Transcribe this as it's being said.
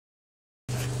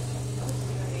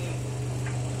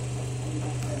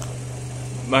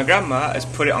My grandma has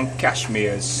put it on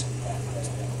Cashmere's,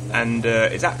 and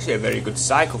it's actually a very good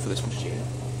cycle for this machine,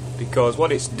 because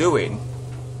what it's doing,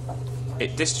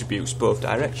 it distributes both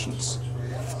directions.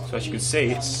 So as you can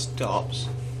see, it stops,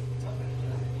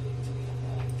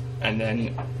 and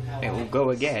then it will go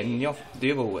again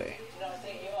the other way.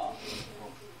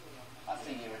 I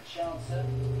think you're a chancer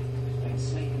who's been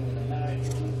sleeping with a married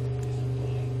woman who's a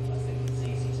bully. I think it's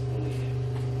easy to bully you.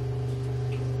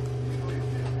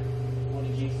 What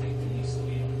did you think when you saw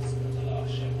Johnson at the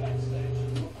last show backstage? You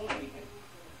were bullying him.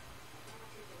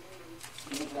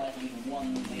 You look like you won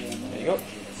the There you go.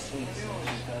 sweet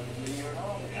you're an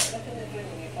army. Look at the grin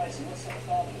on your face and what's that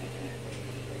father did you?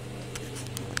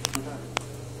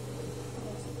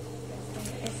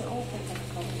 It's an awful thing.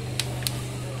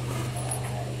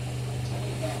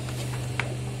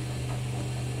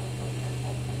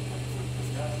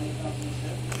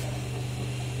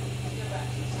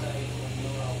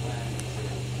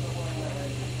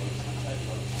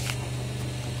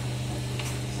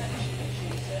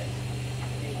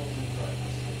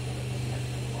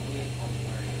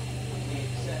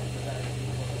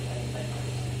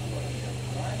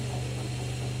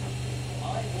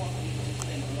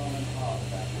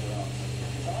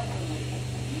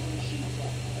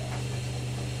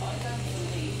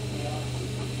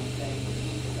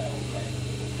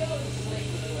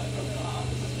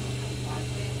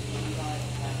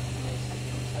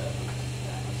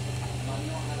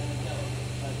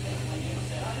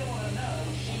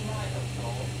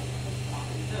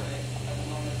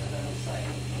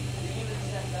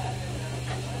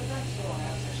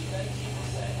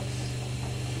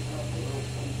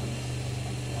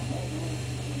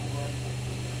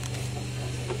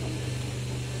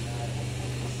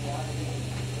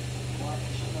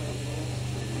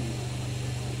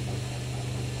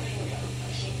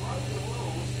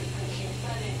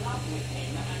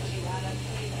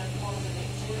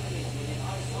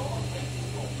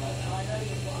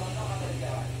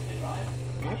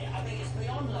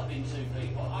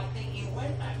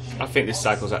 I think this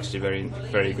cycle is actually very,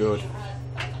 very good.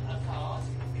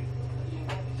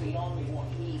 Beyond what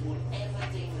he would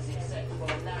ever deem as acceptable,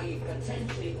 and now you've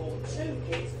potentially brought 2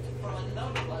 kids from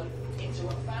another bloke into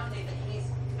a family that he's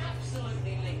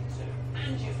absolutely linked to,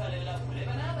 and you fell in love with him,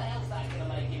 and how the hell's that going to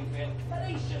make him feel?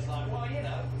 And he's just like, well, you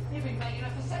know, you've been making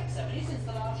up for sex, haven't you, since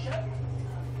the last show?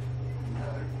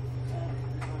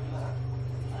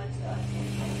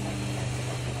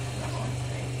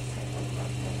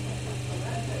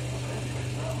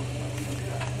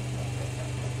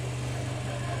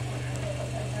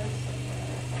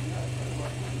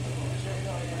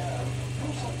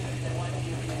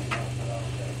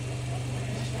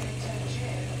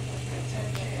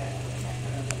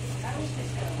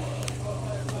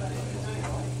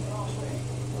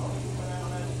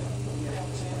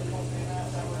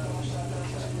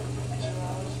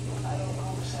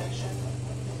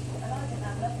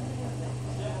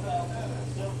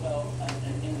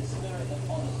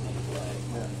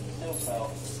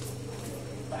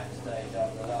 Backstage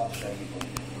after the last show, you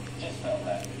just felt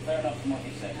that. Fair enough from what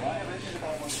you said, right? Yeah, but this is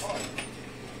about my child.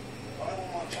 I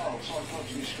don't want my child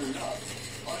psychologically screwed up.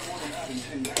 I don't want him having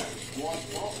 2 dads. What?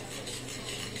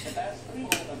 But that's the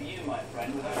fault of you, my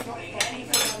friend, without putting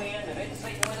anything on the end of it,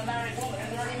 sleeping with a married woman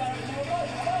who's already married to a boy.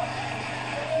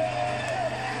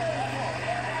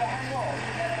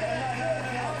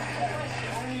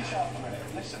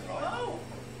 Listen, right? Oh!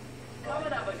 Come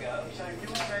and have a go. So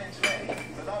you're saying to me,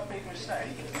 for that big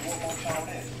mistake, you want my child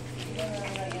in? No,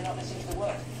 you're not listening to the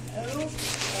words. Who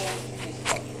caused this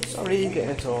problem? Sorry, getting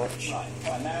a torch. Right,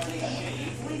 primarily she,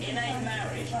 in a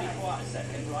marriage, be quiet a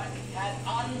second, right, had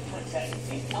unprotected,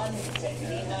 he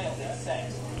nailed it,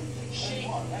 sex. She,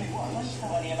 well,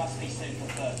 you must be super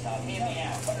first time, hear me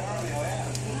out. Apparently I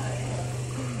am.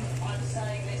 I'm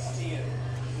saying this to you.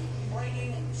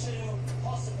 Bringing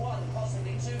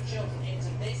possibly two children into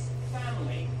this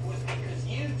family was because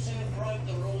you two broke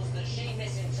the rules that she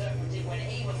misinterpreted when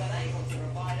he was unable to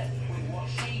provide her with what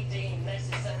she deemed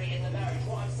necessary in the marriage.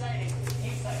 What I'm saying is,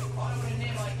 you say, I wouldn't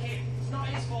near my kid. It's not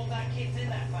his fault that kid's in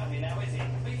that family now, is it?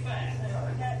 Be fair.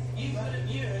 You could have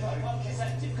used a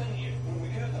contraceptive, couldn't you? Well, we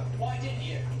could have. Why didn't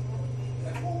you?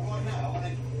 Well, right now, I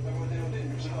think everyone did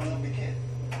because I've got a lovely kid.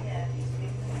 Yeah,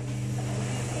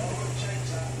 I would change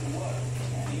that and work.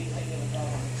 Do you think it was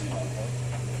wrong to do that, though?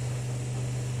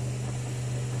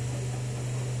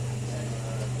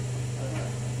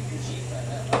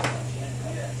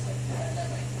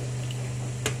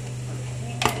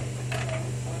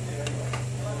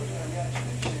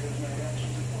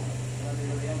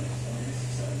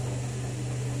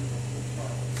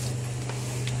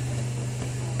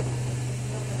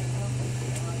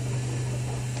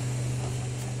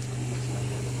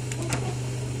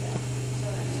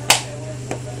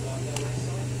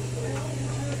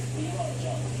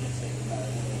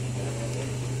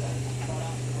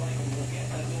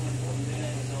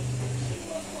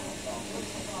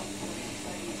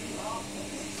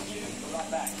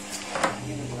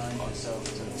 Weren't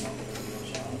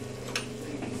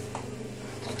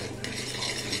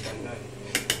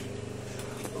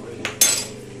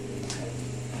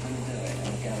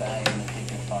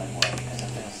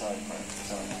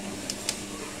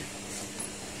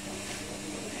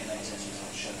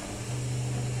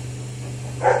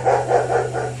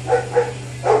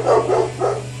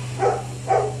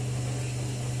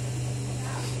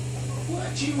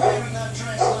you wearing that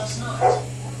dress last night?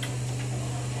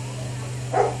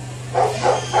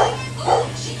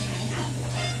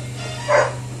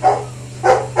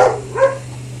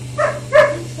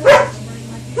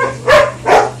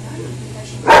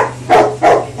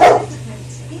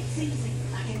 It's easy.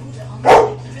 I can order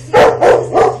online and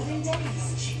receive it within days.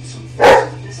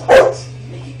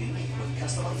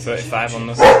 35 on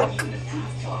the stock.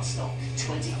 Card stock,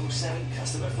 24/7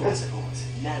 customer phone support.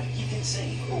 Now you can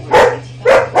save over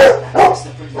 £20 across the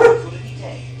British Quality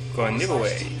Day. Going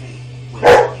giveaway. With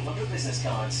 500 business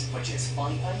cards for just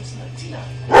 £5.99.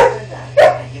 Order now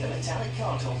and get a metallic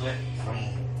card holder free.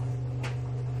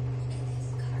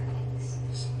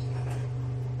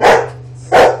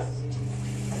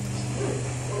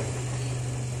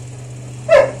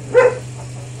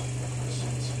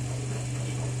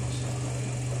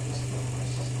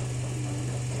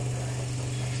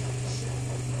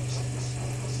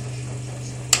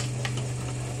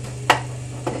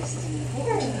 This is an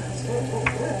important alert.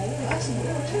 Personal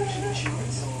protection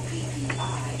insurance, or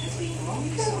PPI, has been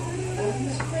wrongly sold or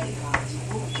used credit cards or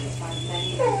mortgages by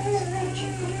many others, which you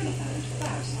could be owed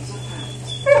thousands of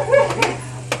pounds.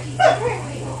 When you have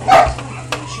PPI or type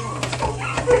of insurance on a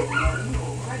loan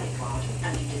or credit card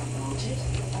and you didn't want it,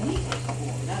 need it,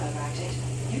 or know about it,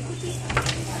 you could be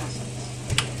owed thousands.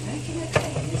 Making a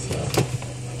claim is easy.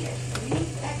 Get free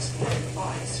expert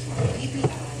advice from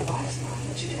PPI Advice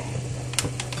Line today.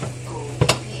 Call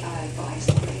PPI Advice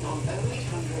Line on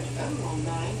 0800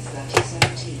 019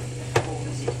 3017 or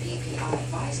visit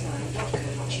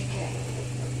ppiadviceline.co.uk.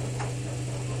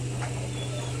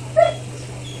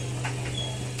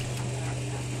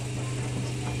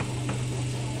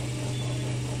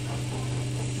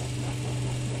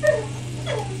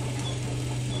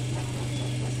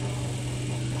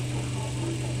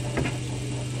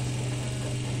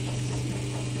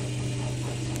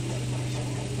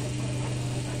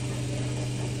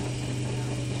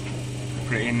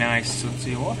 Pretty nice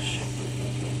sudsy wash.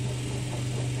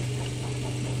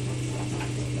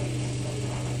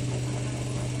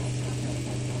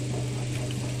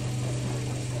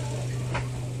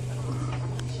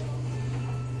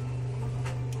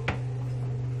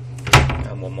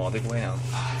 And one more giveaway now.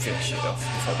 Finish it off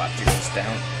before that goes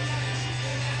down.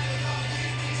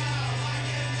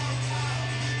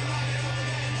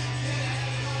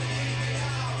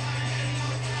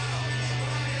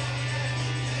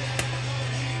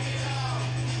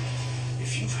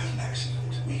 If you've had an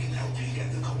accident, we can help you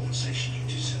get the compensation you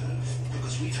deserve.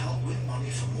 Because we've helped win money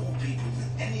for more people than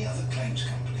any other claims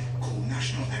company. Call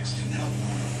National Accident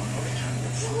Helpline on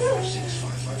 0800 556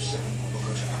 557 or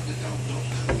go to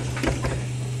underdog.co.uk.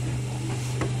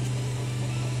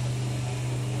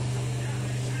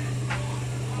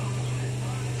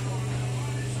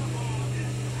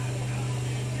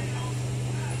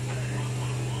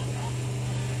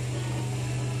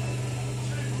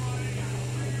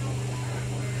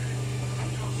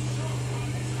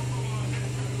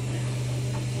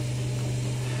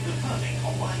 The perfect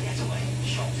hot-wire getaway.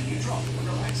 Shop till you drop.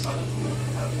 Relax by the pool.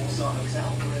 A 4-star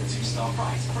hotel for a 2-star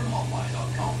price from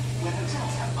hotwire.com. When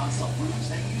hotels have unsold rooms,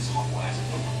 they use Hotwire to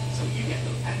book. So you get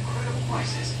them at incredible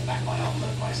prices, backed by our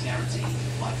low price guarantee.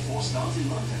 Like 4 stars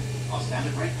in London. Our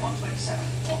standard rate $127.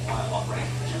 Hotwire hot rate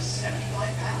just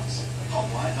 £75.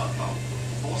 Hotwire.com.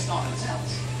 4-star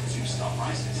hotels, 2-star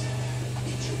prices.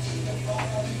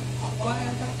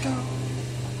 Hotwire.com.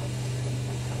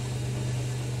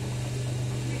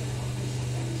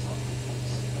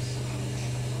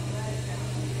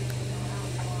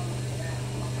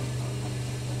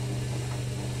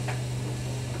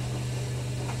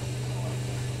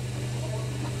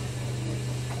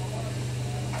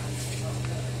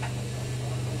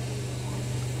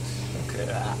 Look at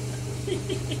that.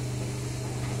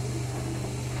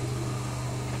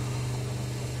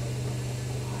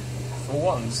 For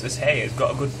once, this hay has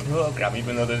got a good program,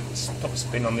 even though the top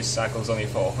spin on this cycle is only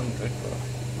 400. But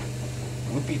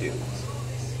whoopie doo.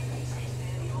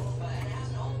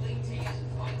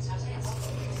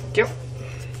 Thank you.